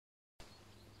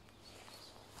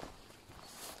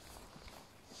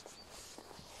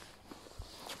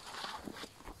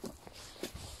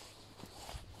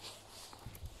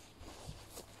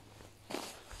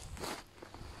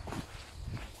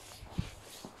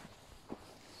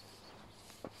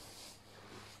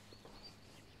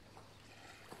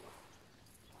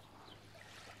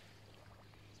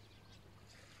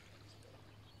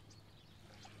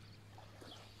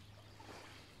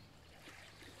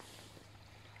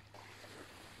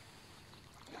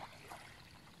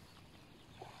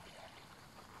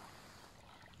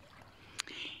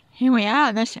Here we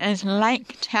are, this is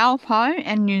Lake Taupō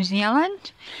in New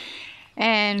Zealand,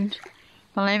 and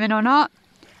believe it or not,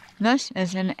 this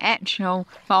is an actual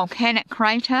volcanic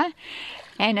crater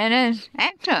and it is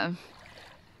active.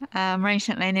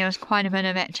 Recently there was quite a bit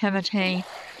of activity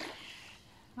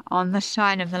on this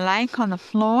side of the lake, on the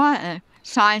floor,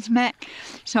 seismic,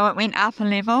 so it went up a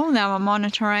level. They were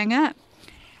monitoring it,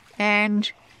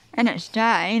 and in its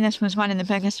day this was one of the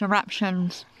biggest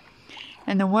eruptions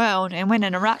in the world, and when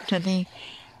it erupted the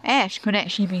ash could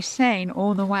actually be seen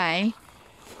all the way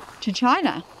to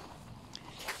China.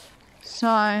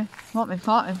 So what we've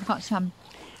got some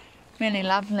really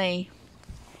lovely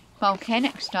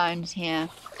volcanic stones here,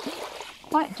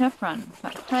 quite different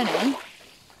but pretty.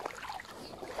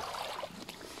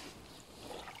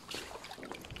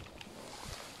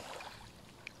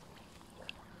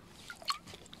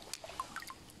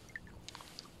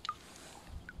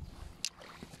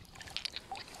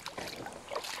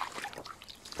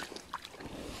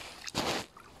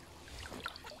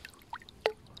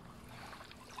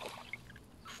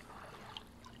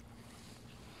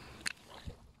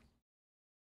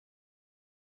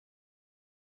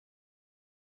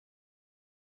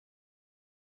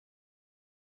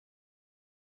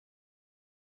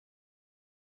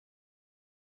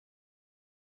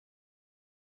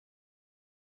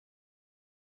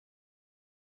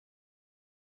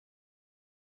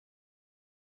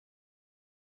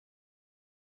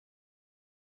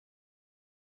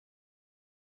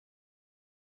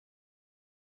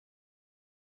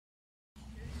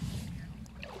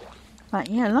 But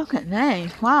yeah, look at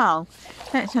these. Wow,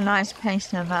 that's a nice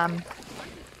piece of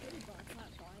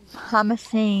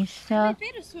hummusy stuff.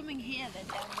 They're better swimming here than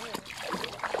down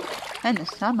there. In the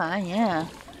summer, yeah.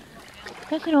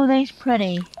 Look at all these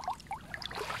pretty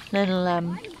little I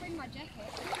didn't bring my jacket.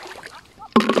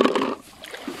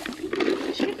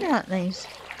 check out these.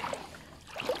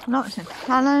 Lots of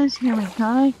colours. Here we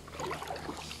go.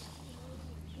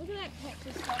 Look at that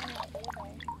cactus going out there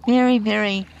though. Very,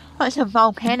 very lots of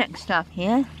volcanic stuff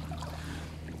here.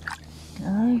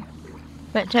 Go.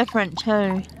 But different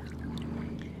too.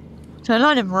 So a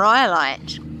lot of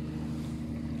rhyolite.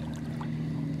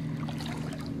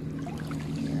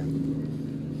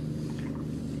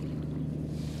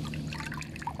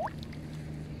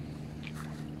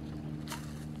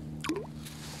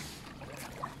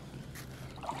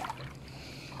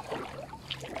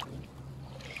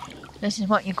 This is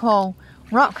what you call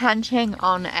rock hunting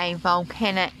on a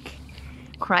volcanic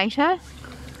crater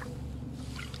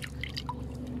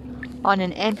on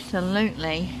an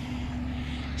absolutely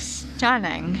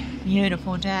stunning,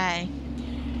 beautiful day.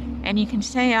 And you can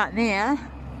see out there,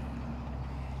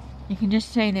 you can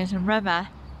just see there's a river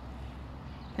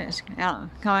that's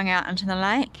going out into the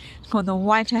lake. It's called the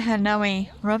Oruanui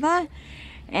River,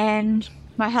 and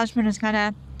my husband is going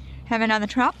to have another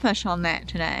trout fish on that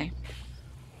today.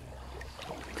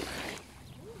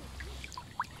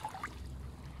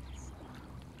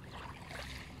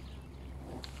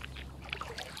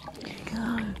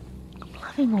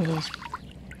 Loving all these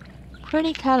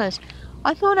pretty colours.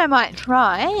 I thought I might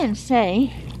try and see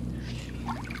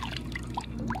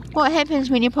what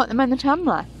happens when you put them in the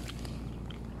tumbler.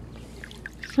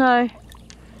 So,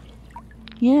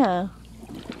 yeah,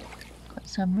 got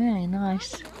some really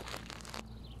nice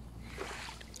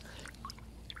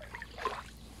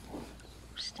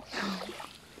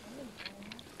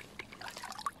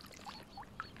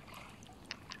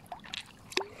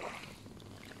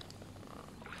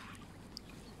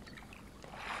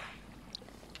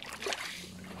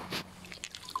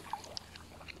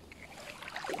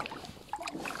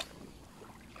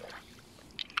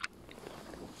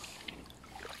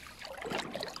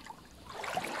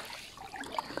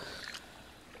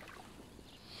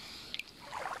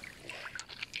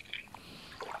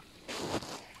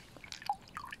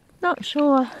Not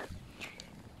sure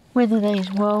whether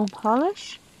these will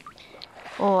polish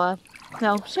or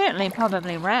they'll certainly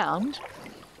probably round.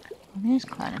 There's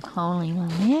quite a coaly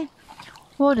one there.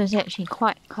 Water's actually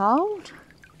quite cold.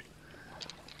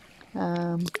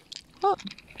 Oh.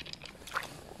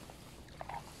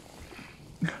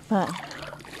 But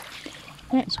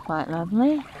that's quite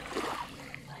lovely.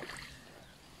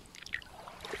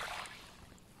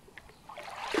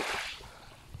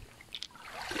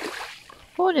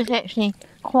 Water's actually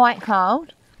quite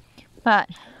cold, but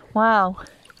wow,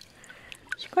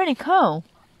 it's pretty cool.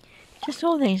 Just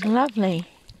all these lovely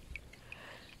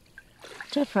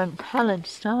different coloured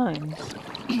stones.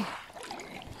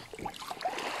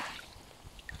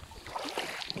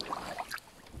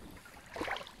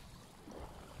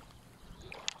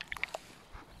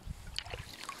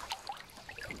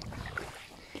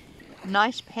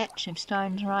 nice patch of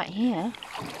stones right here.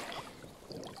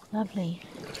 Lovely.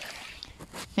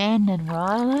 Banded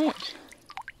rhyolite.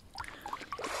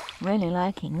 Really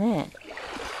liking that.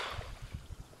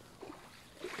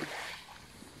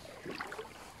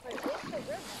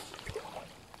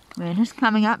 We're just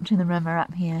coming up to the river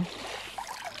up here.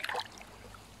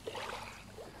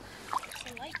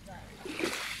 It's a lake though.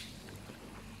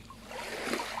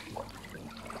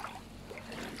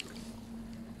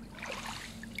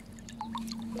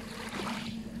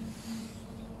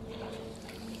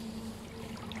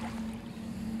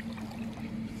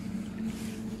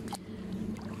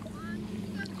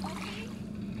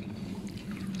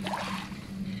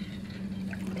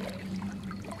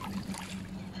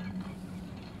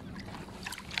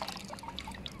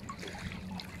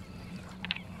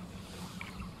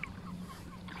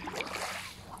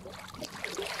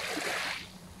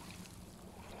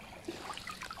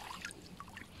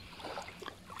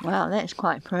 Wow, that's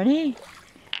quite pretty.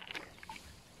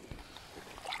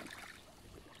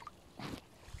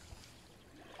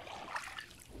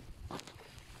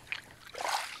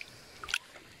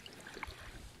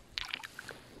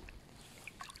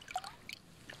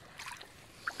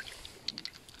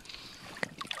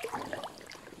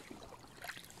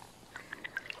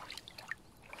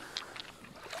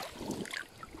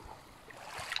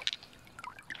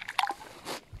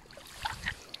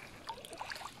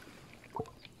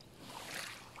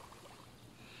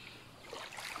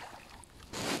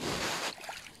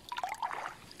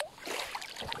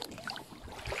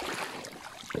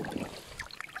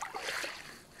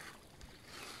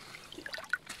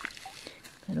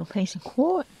 Little piece of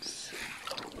quartz.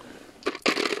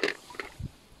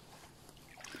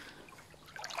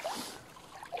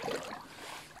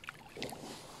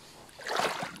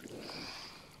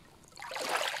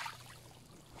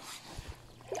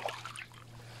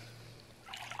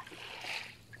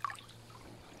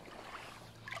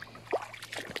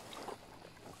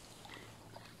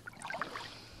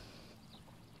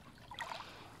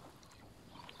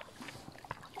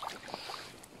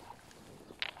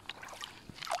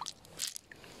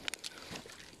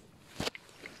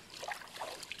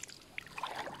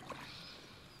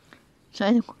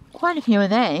 So quite a few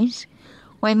of these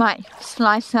we might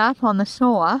slice up on the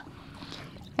saw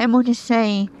and we'll just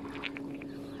see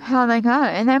how they go.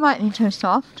 And they might be too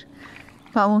soft,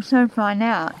 but we'll soon find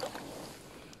out.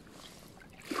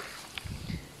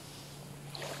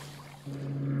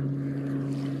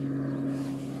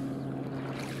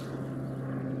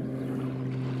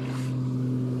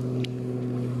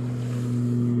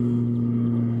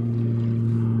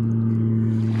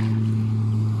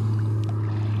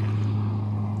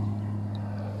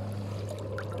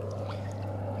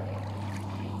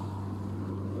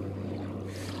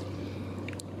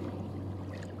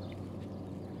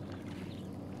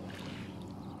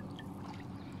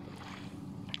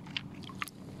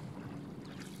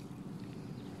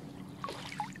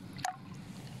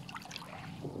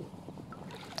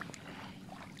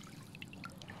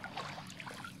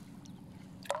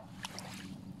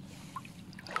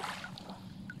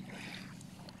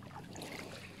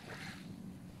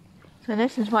 So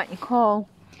this is what you call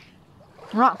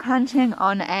rock hunting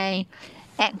on a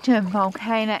active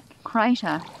volcanic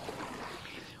crater.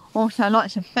 Also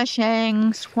lots of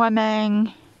fishing,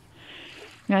 swimming.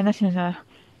 You know, this is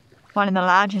one of the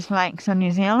largest lakes in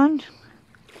New Zealand.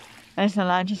 It's the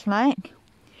largest lake.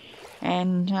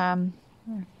 And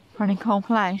pretty cool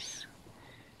place.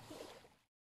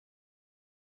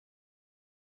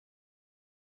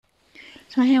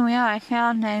 So here we are. I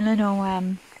found a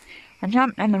little I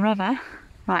jumped in the river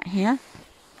right here,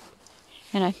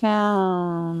 and I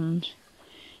saw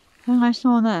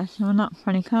this. It looked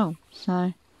pretty cool,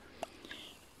 so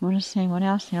we'll just see what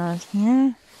else there is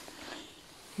here.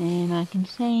 And I can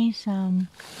see some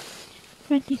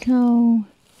pretty cool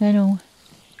little,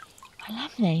 I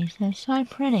love these, they're so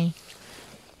pretty.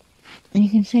 And you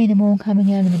can see them all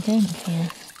coming out of the bank here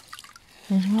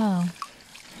as well.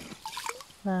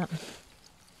 But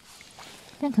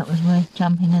I think it was worth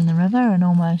jumping in the river and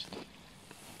almost.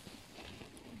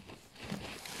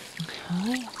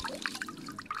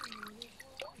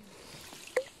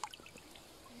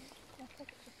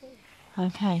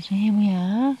 Okay, so here we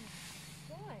are.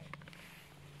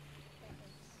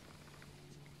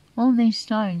 All these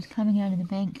stones coming out of the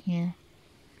bank here.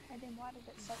 And then why did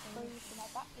it so freeze in my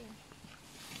butt then?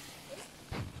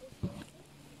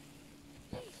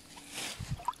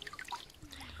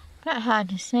 Bit hard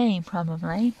to see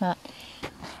probably, but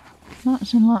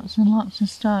lots and lots and lots of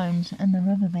stones in the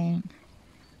riverbank,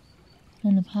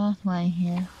 in the pathway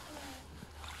here.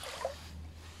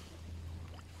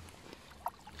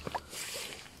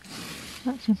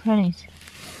 Lots of pretties.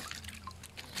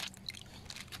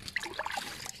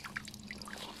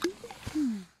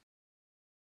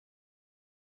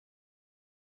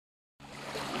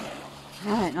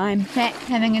 Right, I'm back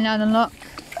having another look.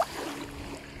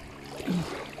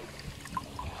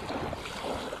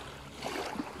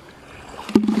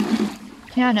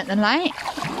 Down at the lake.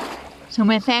 So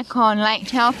we're back on Lake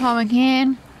Taupō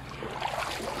again.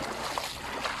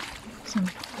 Some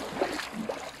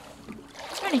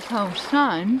pretty cool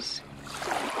stones.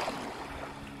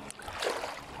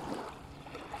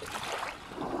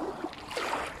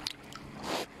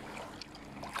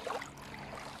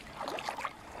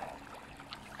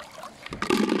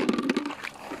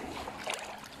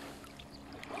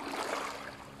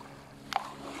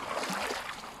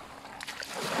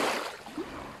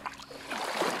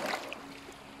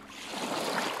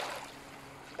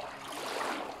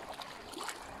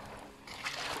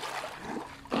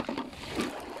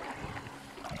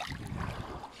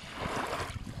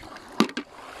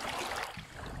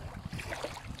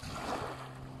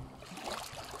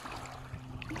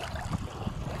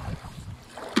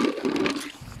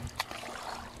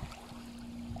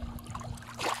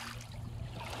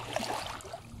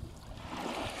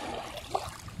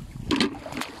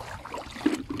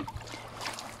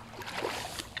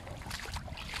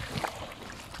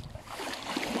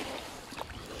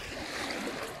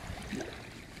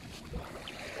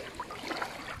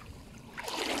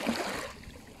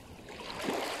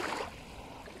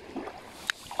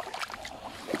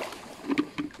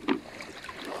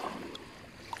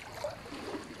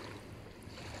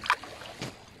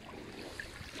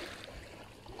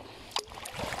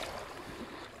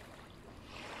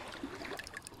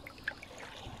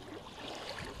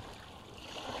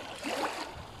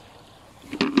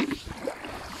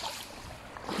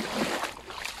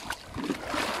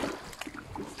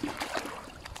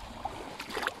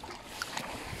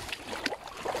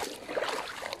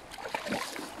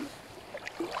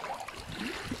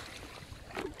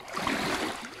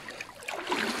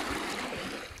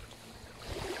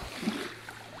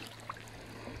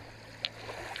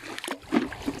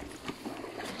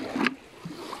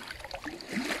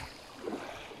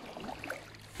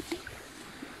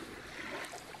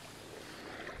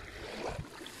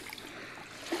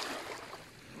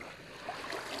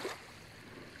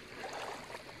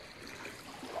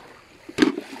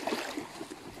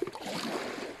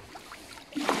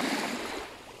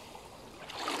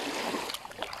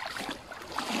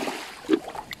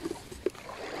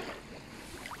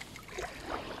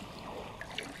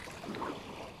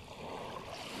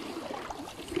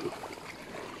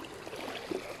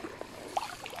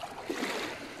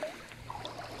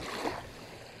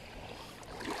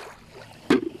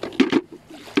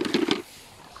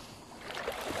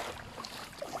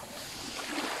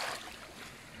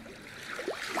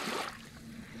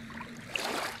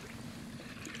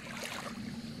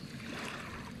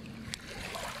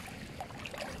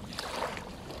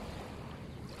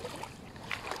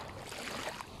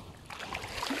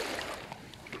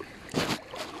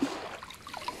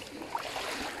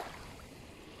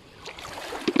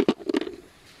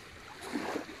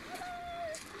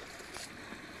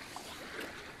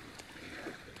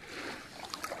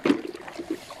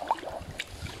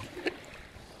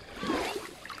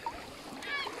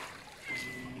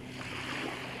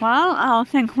 Well, I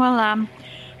think we'll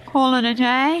call it a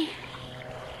day.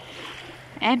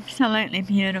 Absolutely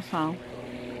beautiful.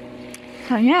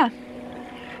 So yeah,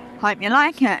 hope you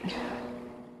like it.